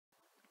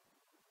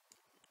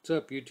What's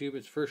up, YouTube?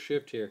 It's First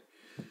Shift here.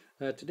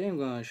 Today I'm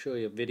going to show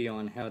you a video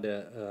on how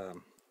to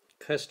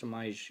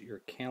customize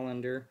your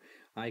calendar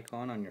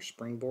icon on your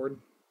Springboard.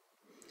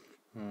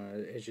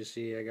 As you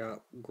see, I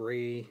got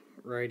gray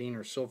writing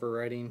or silver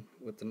writing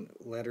with the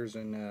letters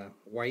in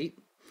white.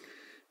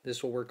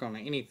 This will work on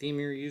any theme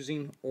you're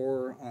using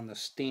or on the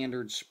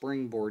standard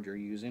Springboard you're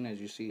using.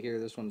 As you see here,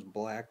 this one's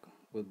black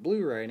with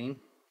blue writing,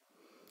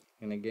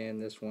 and again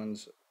this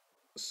one's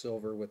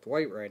silver with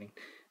white writing.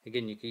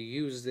 Again, you can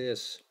use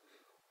this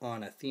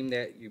on a theme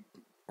that you're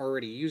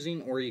already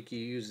using, or you can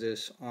use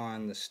this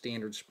on the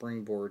standard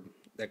Springboard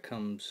that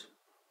comes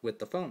with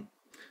the phone.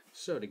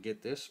 So to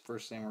get this,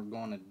 first thing we're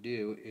going to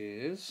do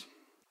is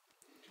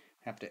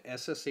have to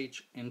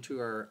SSH into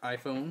our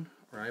iPhone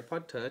or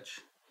iPod Touch,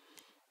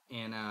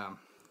 and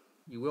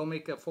you will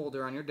make a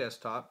folder on your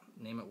desktop,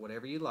 name it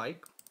whatever you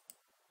like,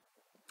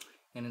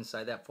 and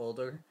inside that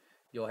folder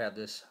you'll have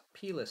this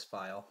plist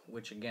file,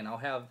 which again I'll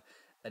have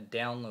a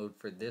download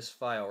for this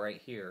file right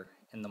here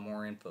in the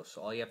more info. So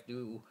all you have to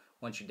do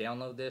once you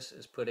download this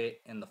is put it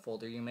in the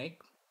folder you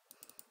make,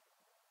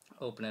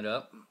 open it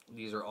up.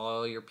 These are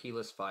all your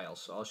plist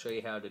files, so I'll show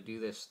you how to do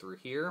this through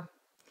here,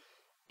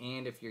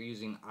 and if you're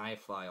using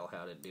iFile,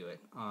 how to do it.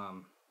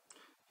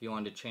 If you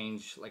want to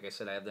change, like I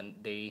said, I have the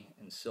day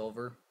in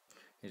silver.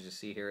 As you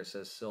see here, it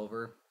says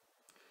silver.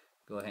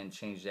 Go ahead and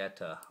change that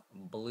to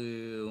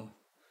blue,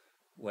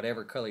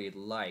 whatever color you'd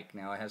like.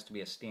 Now it has to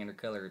be a standard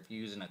color. If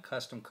you're using a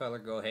custom color,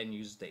 go ahead and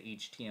use the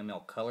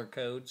HTML color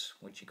codes,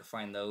 which you can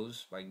find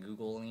those by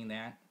Googling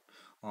that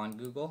on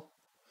Google.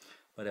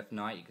 But if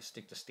not, you can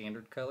stick to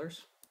standard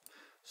colors.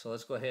 So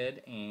let's go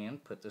ahead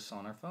and put this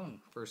on our phone.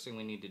 First thing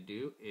we need to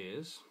do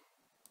is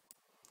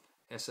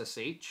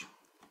SSH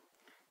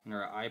in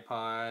our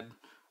iPod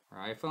or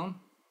iPhone.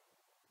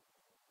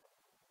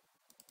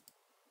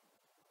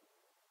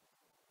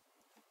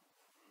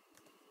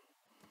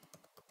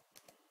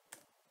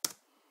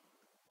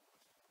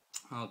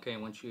 Okay,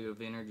 once you have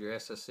entered your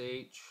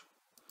SSH,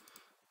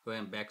 go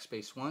ahead and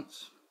backspace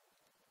once,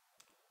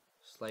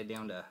 slide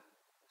down to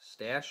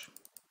stash,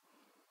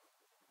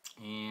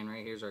 and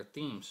right here's our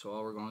theme. So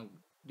all we're going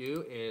to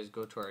do is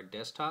go to our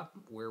desktop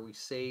where we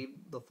saved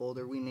the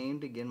folder we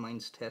named. Again,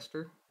 mine's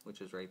tester, which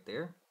is right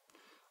there.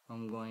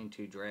 I'm going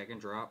to drag and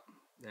drop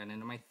that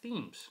into my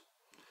themes.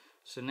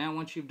 So now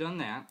once you've done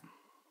that,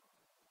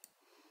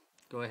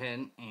 go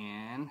ahead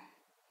and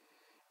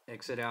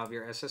exit out of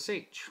your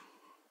SSH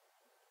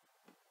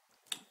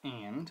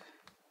and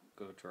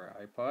go to our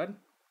iPod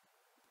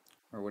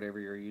or whatever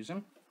you're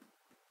using,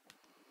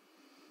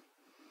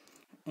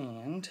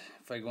 and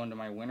if I go into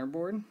my winter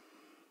board,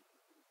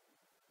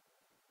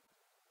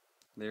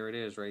 there it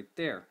is right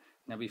there.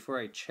 Now before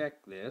I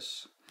check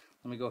this,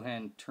 let me go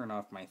ahead and turn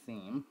off my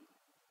theme.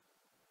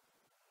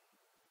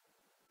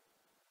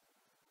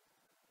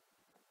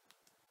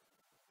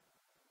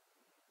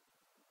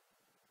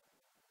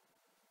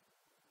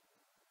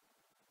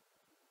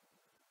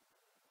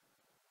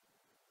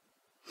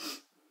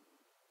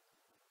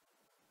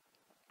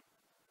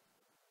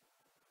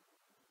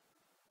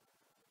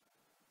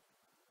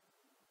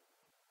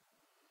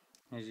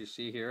 As you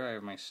see here, I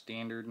have my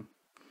standard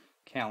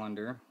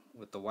calendar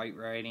with the white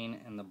writing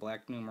and the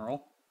black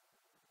numeral,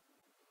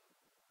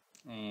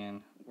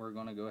 and we're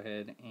going to go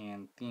ahead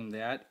and theme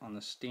that on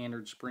the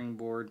standard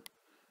Springboard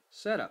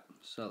setup.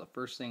 So the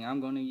first thing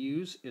I'm going to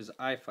use is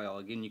iFile.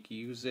 Again, you can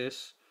use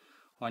this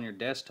on your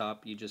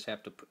desktop, you just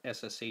have to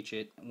SSH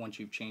it once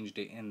you've changed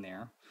it in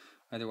there.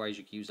 Otherwise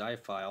you can use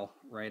iFile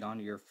right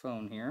onto your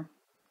phone here.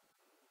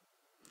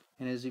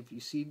 And as if you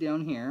see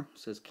down here, it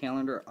says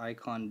calendar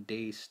icon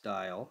day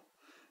style.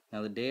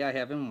 Now the day I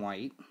have in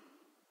white,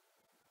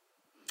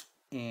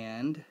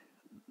 and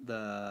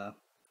the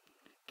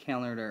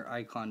calendar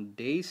icon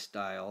day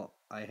style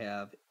I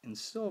have in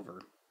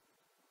silver.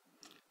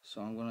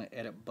 So I'm going to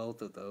edit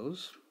both of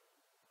those.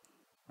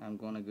 I'm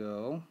going to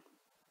go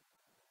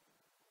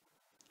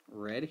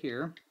red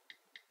here,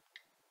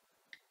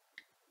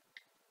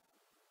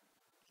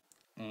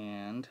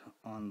 and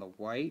on the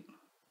white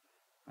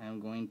I'm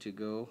going to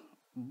go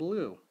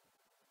blue.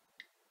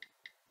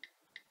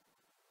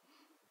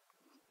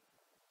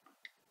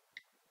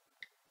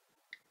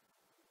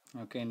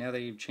 Okay, now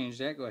that you've changed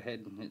that, go ahead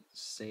and hit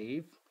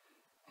save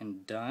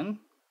and done.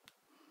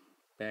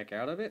 Back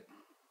out of it,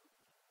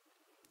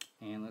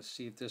 and let's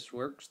see if this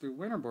works through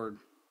Winterboard.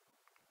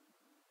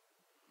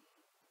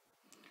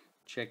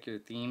 Check your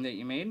theme that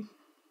you made.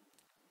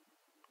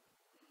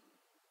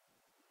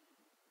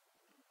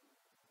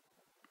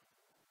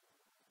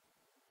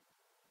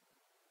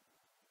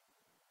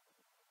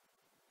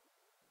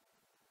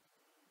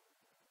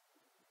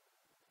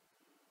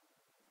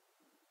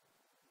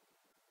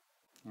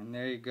 And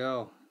there you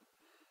go.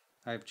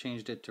 I've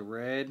changed it to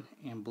red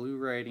and blue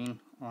writing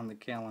on the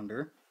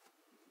calendar.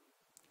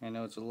 I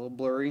know it's a little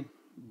blurry,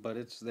 but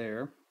it's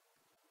there.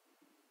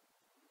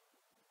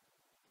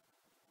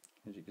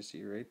 As you can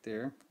see right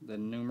there, the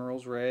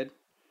numeral's red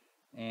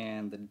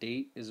and the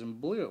date is in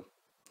blue.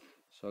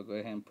 So I'll go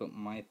ahead and put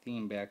my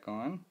theme back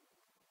on.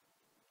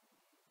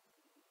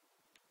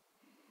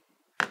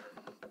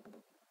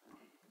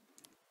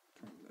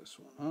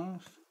 this one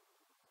off.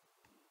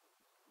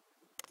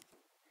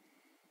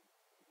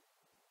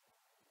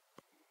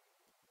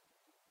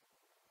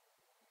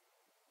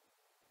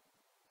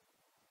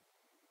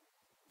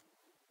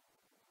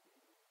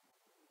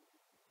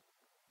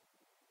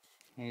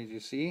 As you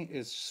see,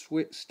 it's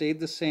stayed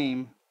the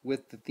same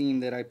with the theme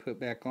that I put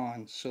back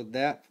on. So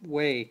that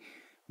way,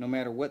 no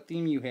matter what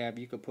theme you have,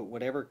 you could put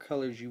whatever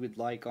colors you would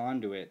like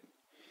onto it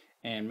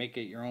and make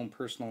it your own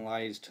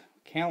personalized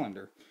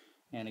calendar.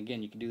 And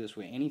again, you can do this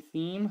with any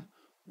theme,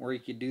 or you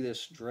could do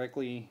this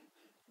directly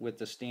with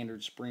the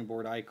standard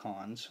Springboard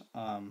icons.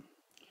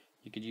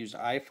 You could use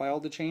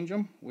iFile to change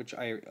them, which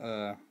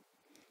I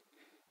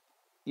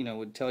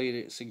would tell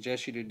you to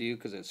suggest you to do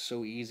because it's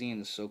so easy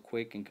and it's so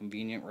quick and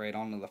convenient right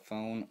onto the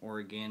phone. Or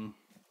again,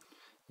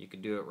 you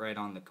could do it right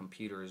on the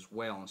computer as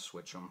well and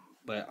switch them.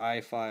 But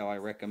iFile, I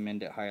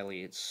recommend it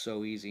highly. It's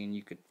so easy and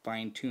you could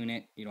fine tune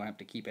it. You don't have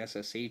to keep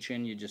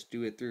SSHing. You just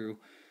do it through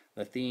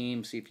the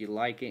theme, see if you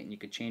like it, and you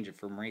could change it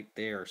from right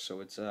there.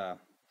 So it's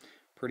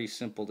pretty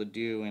simple to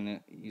do. And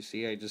you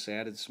see, I just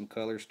added some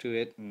colors to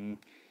it, and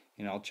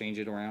I'll change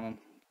it around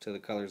to the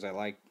colors I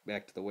like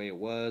back to the way it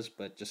was.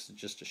 But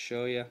just to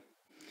show you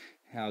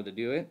how to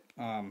do it.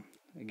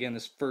 Again,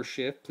 this first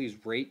shift, please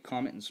rate,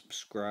 comment, and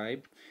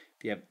subscribe.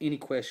 If you have any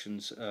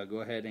questions,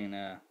 go ahead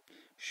and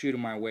shoot them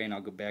my way, and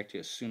I'll go back to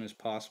you as soon as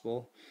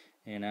possible.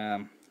 And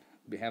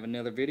have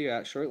another video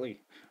out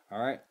shortly.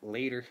 All right,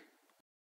 later.